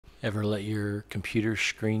Ever let your computer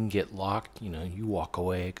screen get locked? You walk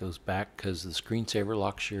away, it goes back because the screensaver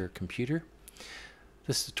locks your computer.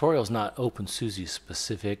 This tutorial is not openSUSE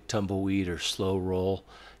specific, Tumbleweed or Slowroll.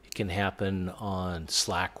 It can happen on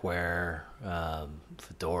Slackware,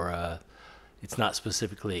 Fedora. It's not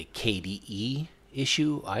specifically a KDE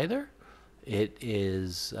issue either. It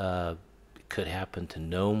could happen to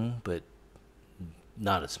GNOME, but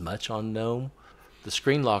not as much on GNOME. The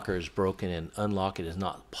screen locker is broken and unlock it is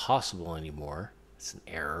not possible anymore. It's an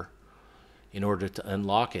error. In order to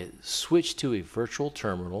unlock it, switch to a virtual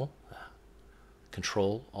terminal,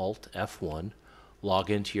 Ctrl+Alt+F1,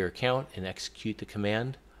 log into your account and execute the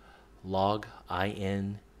command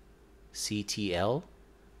loginctl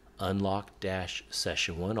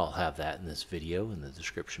unlock-session1. I'll have that in this video in the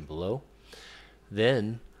description below.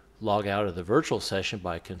 Then log out of the virtual session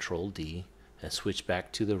by Ctrl+D and switch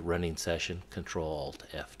back to the running session,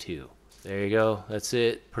 Ctrl+Alt+F2. There you go. That's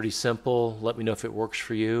it. Pretty simple. Let me know if it works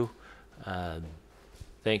for you.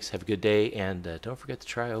 Thanks. Have a good day. And don't forget to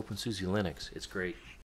try openSUSE Linux. It's great.